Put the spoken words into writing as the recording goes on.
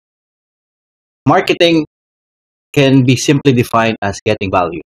marketing can be simply defined as getting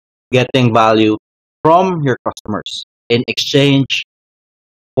value. Getting value from your customers in exchange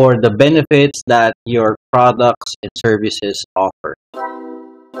for the benefits that your products and services offer.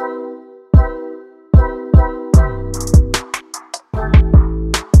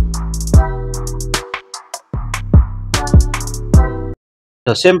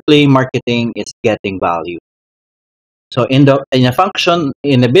 So simply marketing is getting value. So in a function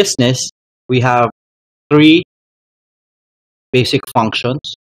in a business, we have three basic functions.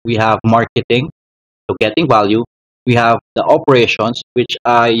 We have marketing, so getting value. We have the operations, which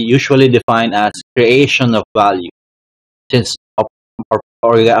I usually define as creation of value, since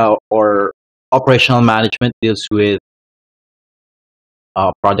or operational management deals with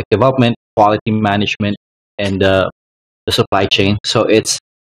product development, quality management, and the supply chain. So it's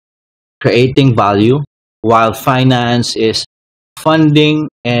creating value, while finance is funding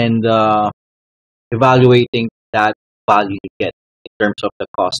and evaluating that value you get in terms of the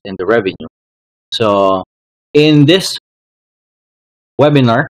cost and the revenue. So in this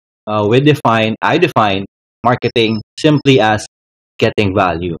webinar, I define marketing simply as getting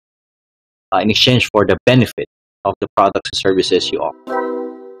value in exchange for the benefit of the products and services you offer.